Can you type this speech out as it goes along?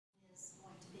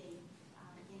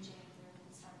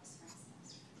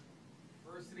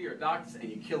doctors and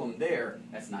you kill them there,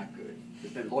 that's not good.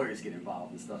 Because then lawyers get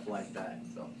involved and stuff like that.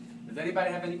 So, does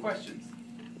anybody have any questions?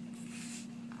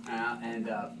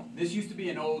 This used to be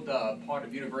an old part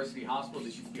of University Hospital.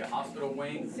 This used to be a hospital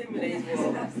wing. Simulates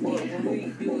when we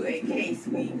do a case,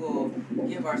 we will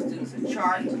give our students a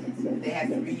chart. They have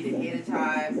to read ahead of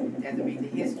time. They have to read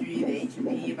the history, the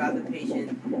H&P about the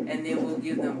patient, and then we'll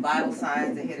give them vital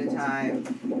signs ahead of time.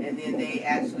 And then they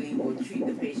actually will treat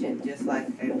the patient just like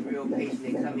a real patient.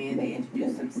 They come in, they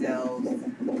introduce themselves,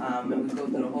 and we go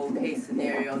through the whole case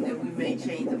scenario. And then we may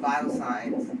change the vital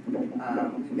signs.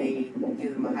 We may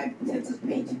give them a hypertensive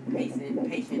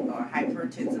patient or a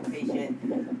hypertensive patient,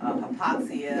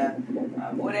 hypoxia,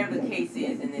 whatever the case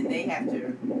is, and then they have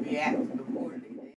to react